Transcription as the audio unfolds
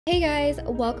Hey guys,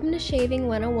 welcome to Shaving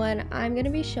 101. I'm going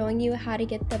to be showing you how to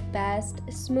get the best,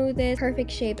 smoothest, perfect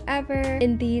shave ever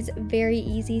in these very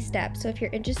easy steps. So if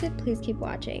you're interested, please keep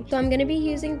watching. So I'm going to be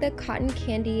using the Cotton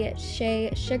Candy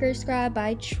Shea Sugar Scrub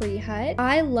by Tree Hut.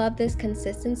 I love this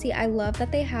consistency. I love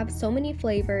that they have so many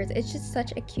flavors. It's just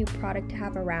such a cute product to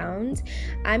have around.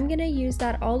 I'm going to use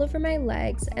that all over my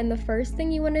legs, and the first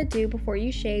thing you want to do before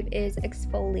you shave is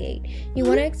exfoliate. You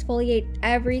want to exfoliate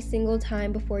every single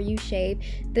time before you shave.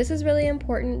 This is really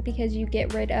important because you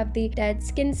get rid of the dead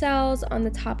skin cells on the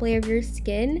top layer of your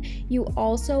skin. You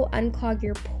also unclog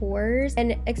your pores,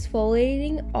 and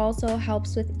exfoliating also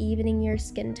helps with evening your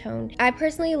skin tone. I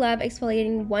personally love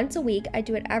exfoliating once a week. I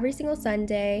do it every single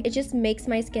Sunday. It just makes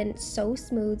my skin so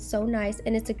smooth, so nice,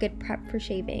 and it's a good prep for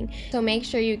shaving. So make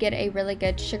sure you get a really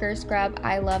good sugar scrub.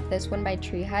 I love this one by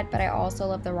Tree Hut, but I also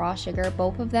love the raw sugar.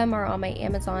 Both of them are on my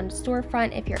Amazon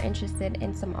storefront if you're interested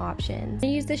in some options. I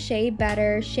use the Shea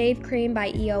Better Shave Cream by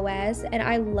EOS, and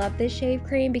I love this shave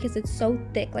cream because it's so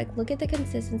thick. Like, look at the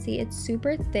consistency. It's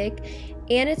super thick,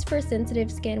 and it's for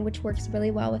sensitive skin, which works really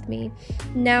well with me.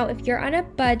 Now, if you're on a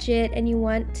budget and you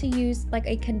want to use like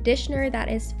a conditioner,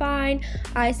 that is fine.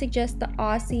 I suggest the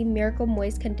Aussie Miracle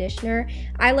Moist Conditioner.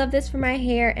 I love this for my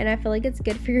hair, and I feel like it's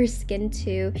good for your skin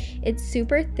too. It's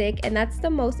super thick, and that's the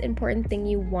most important thing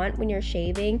you want when you're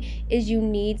shaving, is you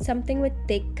need something with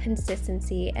thick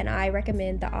consistency, and I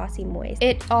recommend the Aussie Moist.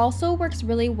 It also works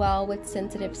really well with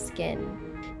sensitive skin.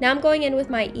 Now I'm going in with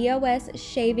my EOS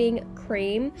shaving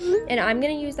cream, and I'm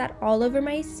going to use that all over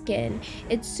my skin.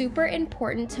 It's super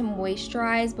important to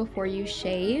moisturize before you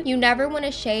shave. You never want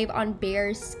to shave on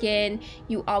bare skin.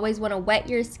 You always want to wet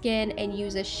your skin and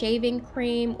use a shaving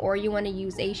cream, or you want to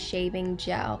use a shaving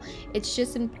gel. It's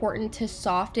just important to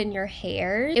soften your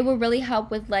hair. It will really help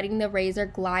with letting the razor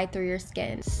glide through your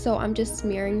skin. So I'm just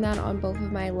smearing that on both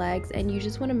of my legs, and you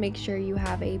just want to make sure you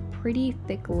have a pretty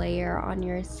thick layer on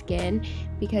your skin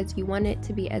because you want it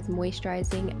to be as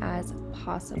moisturizing as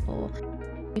possible.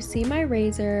 You see my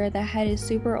razor, the head is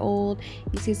super old.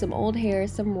 You see some old hair,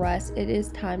 some rust. It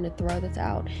is time to throw this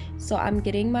out. So I'm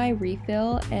getting my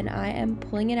refill, and I am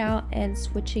pulling it out and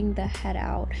switching the head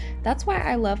out. That's why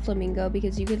I love Flamingo,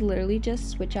 because you could literally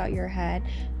just switch out your head,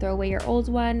 throw away your old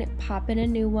one, pop in a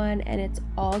new one, and it's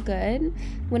all good.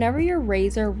 Whenever your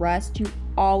razor rusts, you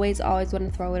always want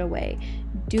to throw it away.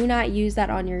 Do not use that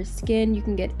on your skin. You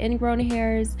can get ingrown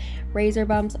hairs, razor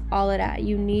bumps, all of that.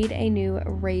 You need a new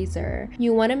razor.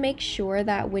 You want to make sure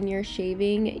that when you're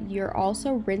shaving, you're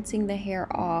also rinsing the hair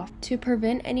off. To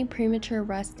prevent any premature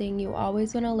rusting, you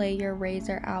always want to lay your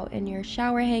razor out in your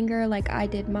shower hanger like I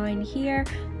did mine here,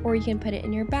 or you can put it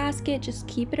in your basket. Just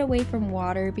keep it away from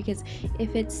water, because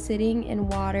if it's sitting in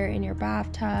water in your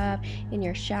bathtub, in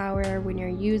your shower, when you're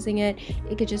using it,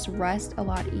 it could just rust a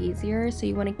lot easier. So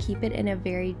you want to keep it in a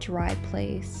very dry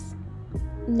place.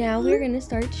 Now we're going to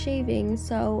start shaving.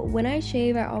 So when I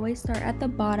shave, I always start at the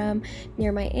bottom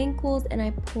near my ankles, and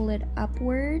I pull it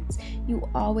upwards. You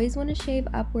always want to shave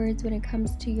upwards when it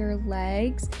comes to your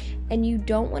legs, and you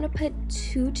don't want to put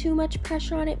too much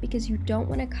pressure on it because you don't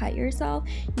want to cut yourself.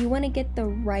 You want to get the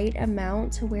right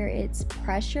amount to where it's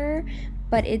pressure,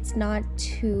 but it's not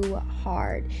too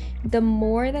hard. The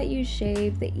more that you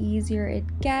shave, the easier it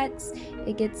gets.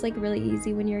 It gets like really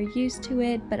easy when you're used to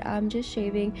it, but I'm just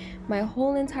shaving my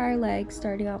whole entire leg,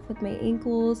 starting off with my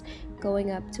ankles,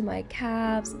 going up to my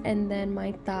calves, and then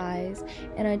my thighs.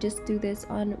 And I just do this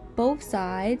on both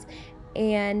sides.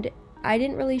 And I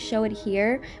didn't really show it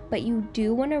here, but you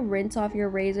do want to rinse off your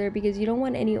razor, because you don't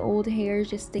want any old hairs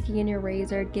just sticking in your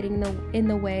razor, getting in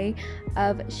the way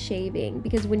of shaving.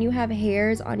 Because when you have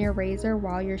hairs on your razor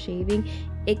while you're shaving,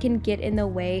 it can get in the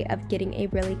way of getting a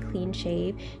really clean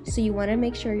shave. So you want to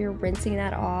make sure you're rinsing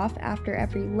that off after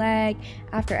every leg,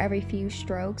 after every few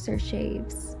strokes or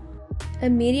shaves.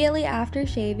 Immediately after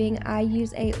shaving, I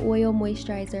use a oil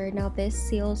moisturizer. Now this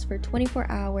seals for 24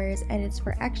 hours, and it's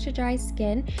for extra dry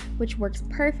skin, which works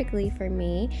perfectly for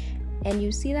me. And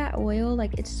you see that oil,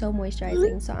 like, it's so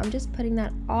moisturizing. So I'm just putting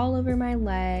that all over my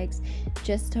legs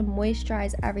just to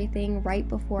moisturize everything right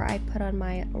before I put on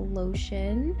my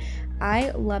lotion.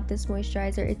 I love this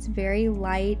moisturizer. It's very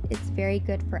light. It's very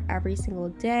good for every single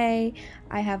day.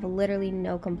 I have literally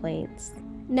no complaints.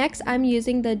 Next, I'm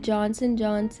using the Johnson &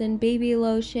 Johnson baby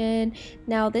lotion.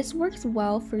 Now this works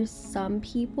well for some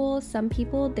people. Some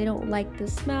people, they don't like the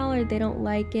smell, or they don't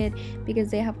like it because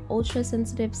they have ultra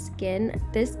sensitive skin.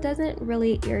 This doesn't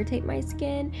really irritate my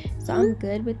skin, so I'm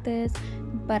good with this,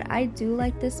 but I do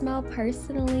like the smell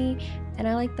personally, and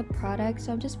I like the product,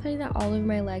 so I'm just putting that all over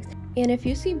my legs. And if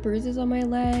you see bruises on my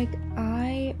leg,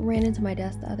 I ran into my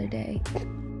desk the other day.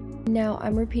 Now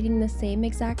I'm repeating the same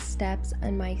exact steps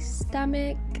on my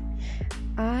stomach.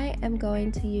 I am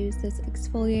going to use this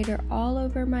exfoliator all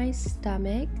over my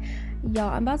stomach. Y'all,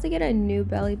 I'm about to get a new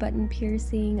belly button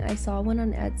piercing. I saw one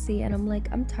on Etsy and I'm like,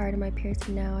 I'm tired of my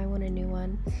piercing now. I want a new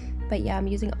one. But yeah, I'm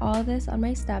using all of this on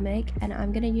my stomach, and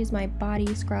I'm gonna use my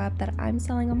body scrub that I'm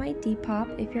selling on my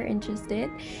Depop if you're interested.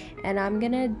 And I'm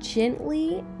gonna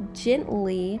gently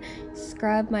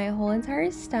scrub my whole entire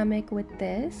stomach with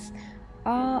this,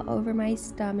 all over my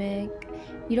stomach.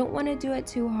 You don't want to do it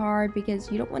too hard because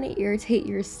you don't want to irritate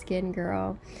your skin,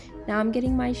 girl. Now I'm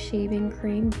getting my shaving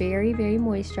cream, very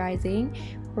moisturizing.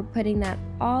 We're putting that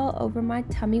all over my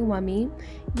tummy wummy.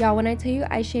 Y'all, when I tell you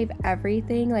I shave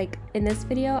everything, like in this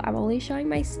video I'm only showing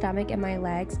my stomach and my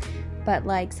legs, but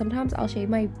like sometimes I'll shave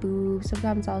my boobs,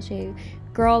 sometimes I'll shave,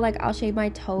 girl, like I'll shave my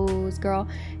toes, girl,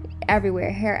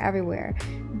 everywhere, hair everywhere.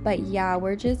 But yeah,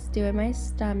 we're just doing my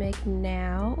stomach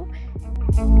now.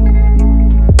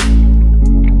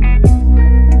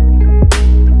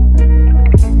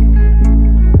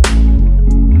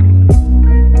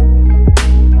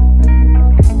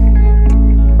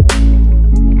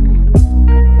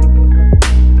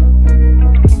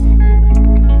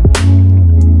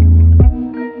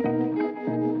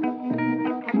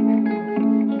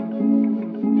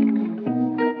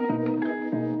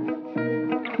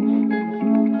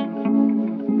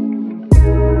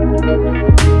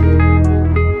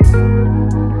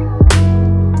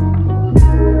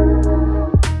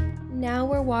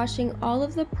 Washing all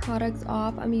of the products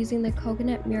off. I'm using the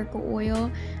coconut miracle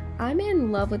oil. I'm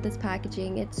in love with this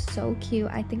packaging. It's so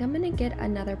cute. I think I'm gonna get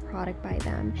another product by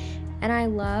them. And I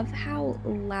love how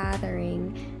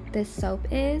lathering this soap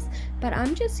is, but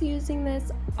I'm just using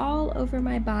this all over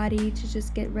my body to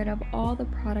just get rid of all the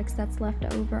products that's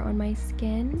left over on my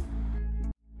skin.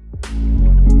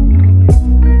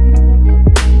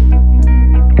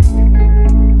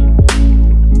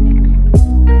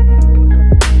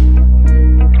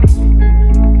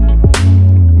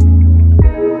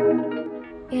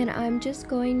 Just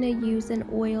going to use an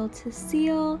oil to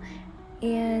seal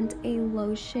and a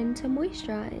lotion to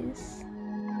moisturize.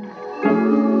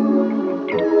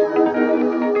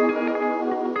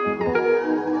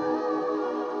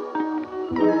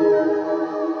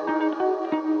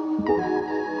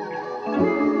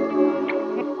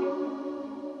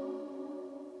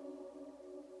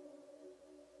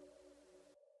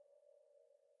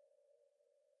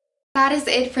 That is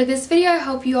it for this video. I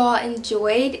hope you all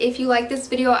enjoyed. If you like this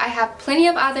video, I have plenty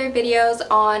of other videos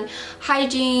on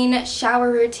hygiene,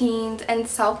 shower routines, and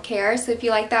self-care. So if you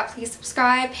like that, please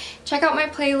subscribe, check out my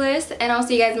playlist, and I'll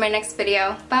see you guys in my next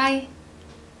video. Bye!